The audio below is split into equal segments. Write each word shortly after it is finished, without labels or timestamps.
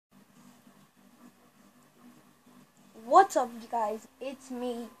What's up, you guys? It's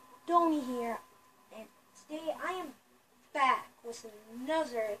me, Donnie here, and today I am back with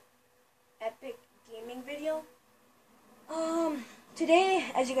another epic gaming video.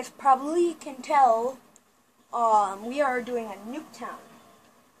 Today, as you guys probably can tell, we are doing a Nuketown.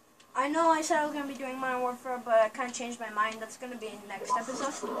 I know I said I was gonna be doing Modern Warfare, but I kind of changed my mind. That's gonna be in the next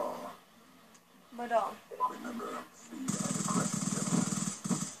episode. But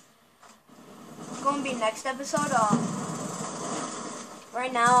gonna be next episode.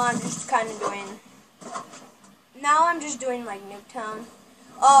 Right now I'm just kind of doing. Now I'm just doing like Nuketown.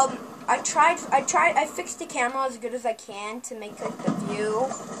 I fixed the camera as good as I can to make like the view.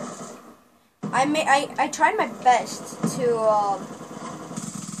 I tried my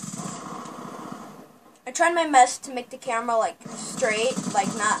best to make the camera like straight,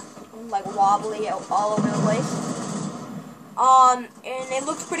 like not like wobbly all over the place. And it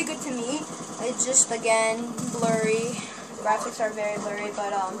looks pretty good to me. It's just, again, blurry. Graphics are very blurry,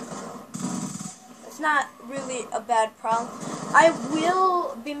 but it's not really a bad problem. I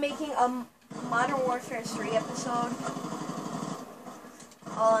will be making a Modern Warfare 3 episode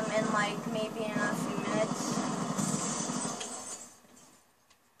in like maybe in a few minutes.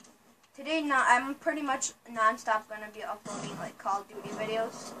 Today, I'm pretty much non-stop gonna be uploading like Call of Duty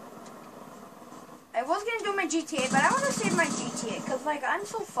videos. I was gonna do my GTA, but I want to save my GTA because like I'm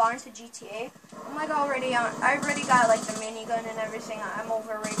so far into GTA. I'm like I already got like the minigun and everything. I'm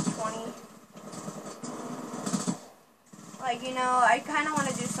over rank 20. Like, you know, I kind of want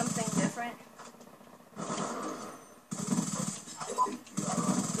to do something different.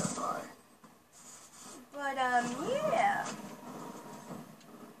 But yeah.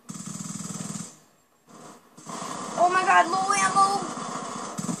 Oh my God, low ammo.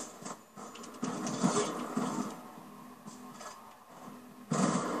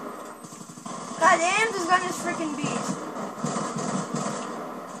 God damn, this gun is freaking beast.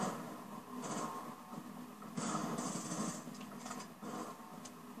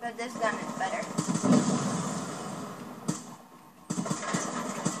 But this gun is better.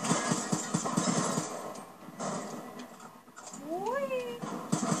 Whee.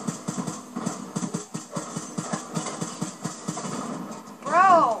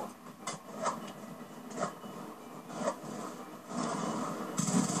 Bro.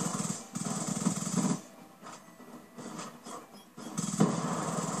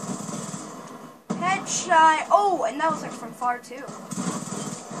 Headshot. Oh, and that was like from far too.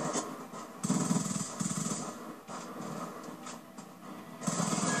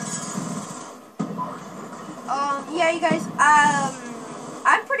 Yeah, you guys.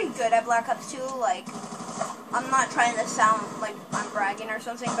 I'm pretty good at Black Ops 2. Like, I'm not trying to sound like I'm bragging or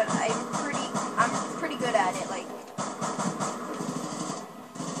something, but I'm pretty good at it. Like,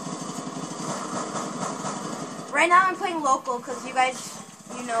 right now I'm playing local because you guys.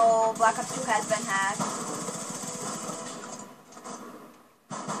 You know, Black Ops 2 has been hacked.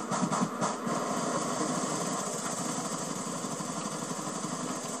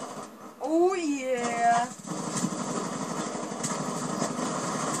 Oh yeah.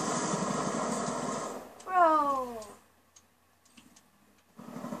 Bro.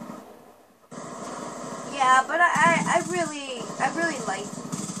 Yeah, but I really like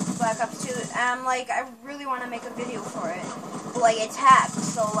Black Ops 2. Like, I really want to make a video for it. But, like, it's hacked,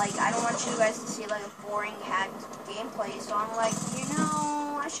 so, like, I don't want you guys to see, like, a boring hacked gameplay. So I'm like, you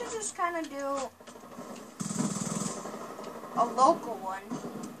know, I should just kind of do a local one.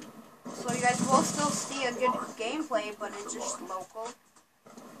 So you guys will still see a good gameplay, but it's just local.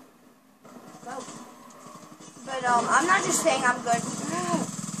 But, I'm not just saying I'm good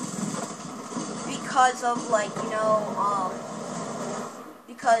because of, like, you know,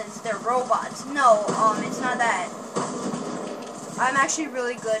 because they're robots. No, it's not that. I'm actually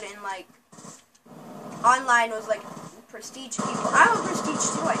really good in, like, online with, like, prestige people. I'm a prestige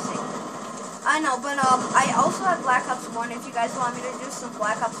too, I think. I know, but, I also have Black Ops 1. If you guys want me to do some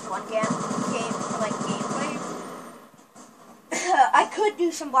Black Ops 1 gameplay, I could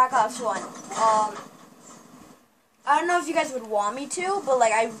do some Black Ops 1. I don't know if you guys would want me to, but,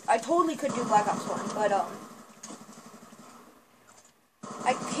 like, I totally could do Black Ops 1, but,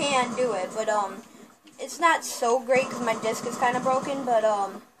 I can do it, but, it's not so great because my disc is kind of broken, but,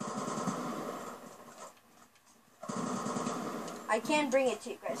 I can bring it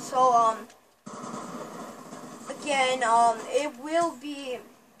to you guys. So, again, it will be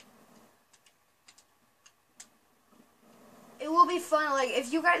fun. Like,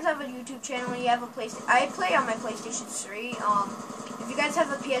 if you guys have a YouTube channel and you have a PlayStation, I play on my PlayStation 3. If you guys have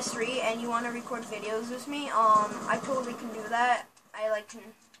a PS3 and you want to record videos with me, I totally can do that.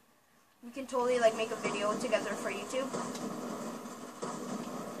 We can totally like make a video together for YouTube.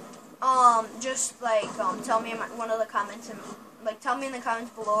 Just like tell me in one of the comments and like tell me in the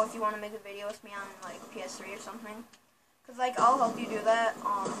comments below if you want to make a video with me on like PS3 or something. Cause like I'll help you do that.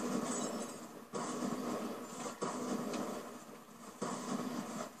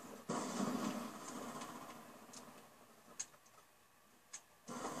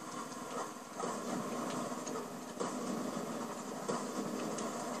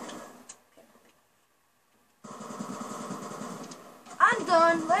 I'm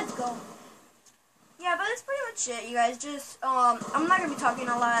done. Let's go. Yeah, but that's pretty much it, you guys. Just I'm not gonna be talking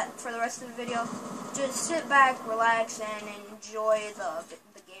a lot for the rest of the video. Just sit back, relax, and enjoy the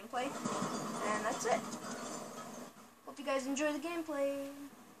gameplay. And that's it. Hope you guys enjoy the gameplay.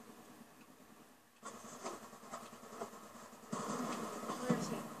 Where is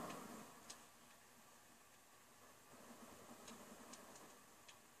he?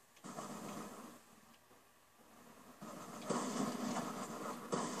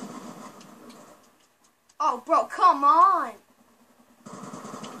 Oh, bro, come on!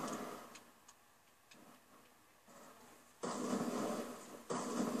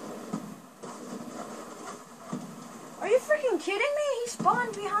 Are you freaking kidding me? He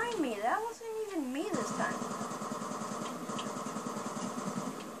spawned behind me. That wasn't even me this time.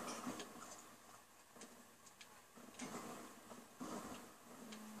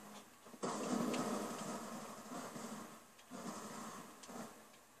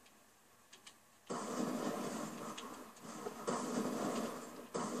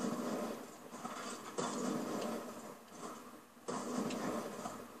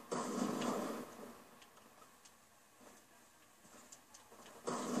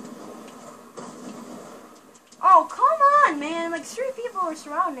 Oh, come on, man. Like, 3 people are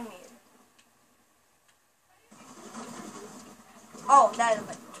surrounding me. Oh, that is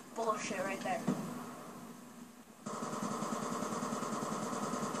like bullshit right there.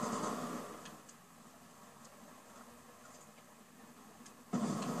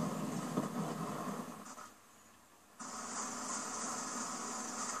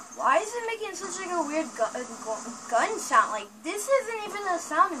 Why is it making such like a weird gun sound? Like, this isn't even a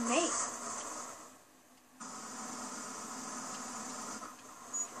sound it makes.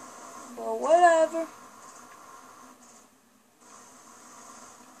 Well, whatever.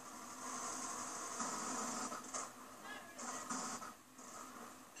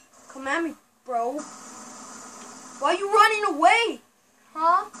 Come at me, bro. Why are you running away?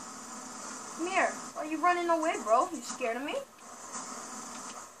 Huh? Come here. Why are you running away, bro? You scared of me?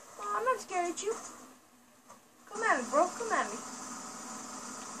 Oh, I'm not scared at you. Come at me, bro. Come at me.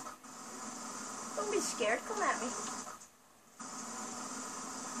 Don't be scared. Come at me.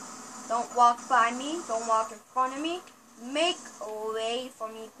 Don't walk by me. Don't walk in front of me. Make a way for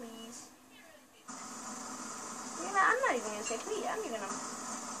me, please. You know, I'm not even gonna say please. I'm even gonna.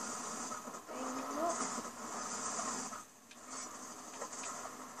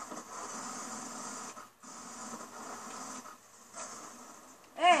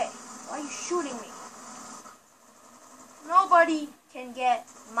 Hey, why are you shooting me? Nobody can get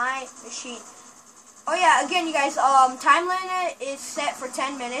my machine. Oh yeah, again, you guys. Time limit is set for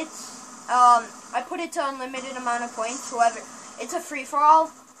 10 minutes. I put it to unlimited amount of points. Whoever, it's a free-for-all,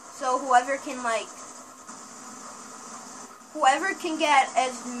 so whoever can get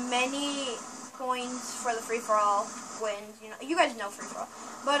as many points for the free-for-all wins. You know, you guys know free-for-all.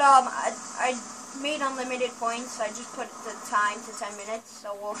 But I made unlimited points. So I just put the time to 10 minutes,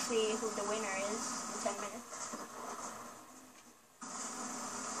 so we'll see who the winner is in 10 minutes.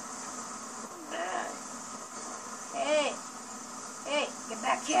 Hey, get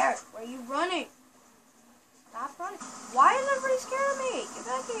back here. Where are you running? Stop running. Why is everybody scared of me? Get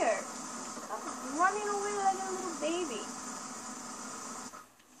back here. Stop running away like a little baby.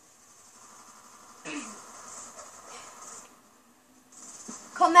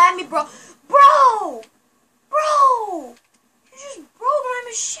 Come at me, bro. Bro! You just broke my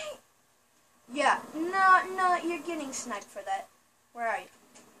machine. Yeah, no, you're getting sniped for that. Where are you?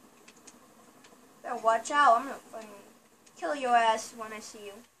 Better watch out. I'm gonna fucking kill your ass when I see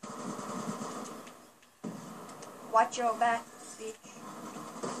you. Watch your back, bitch.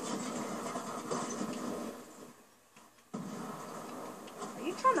 Are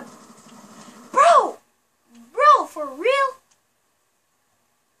you trying to... Bro, for real?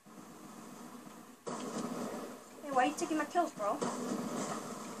 Hey, why are you taking my kills, bro?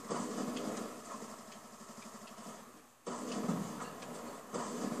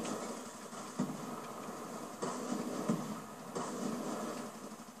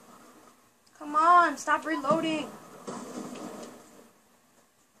 Come on, stop reloading.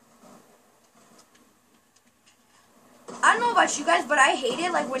 about you guys, but I hate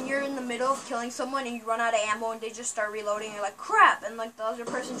it, like, when you're in the middle of killing someone and you run out of ammo and they just start reloading and you're like, crap, and, like, the other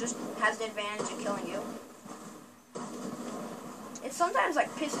person just has the advantage of killing you. It sometimes,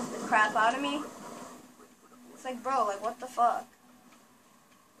 like, pisses the crap out of me. It's like, bro, like, what the fuck?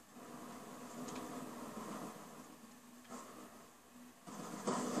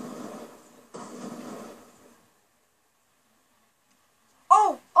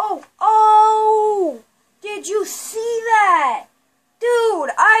 Oh! Did you see that? Dude,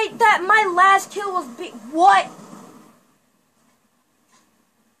 my last kill was big. What?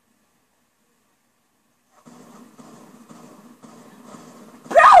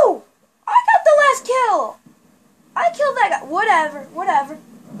 Bro! I got the last kill! I killed that guy. Whatever.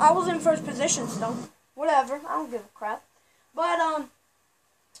 I was in first position still. Whatever. I don't give a crap. But,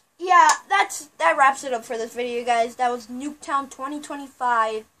 yeah, that wraps it up for this video, guys. That was Nuketown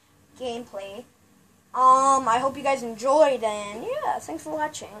 2025 gameplay. I hope you guys enjoyed, and yeah, thanks for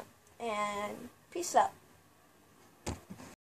watching, and peace out.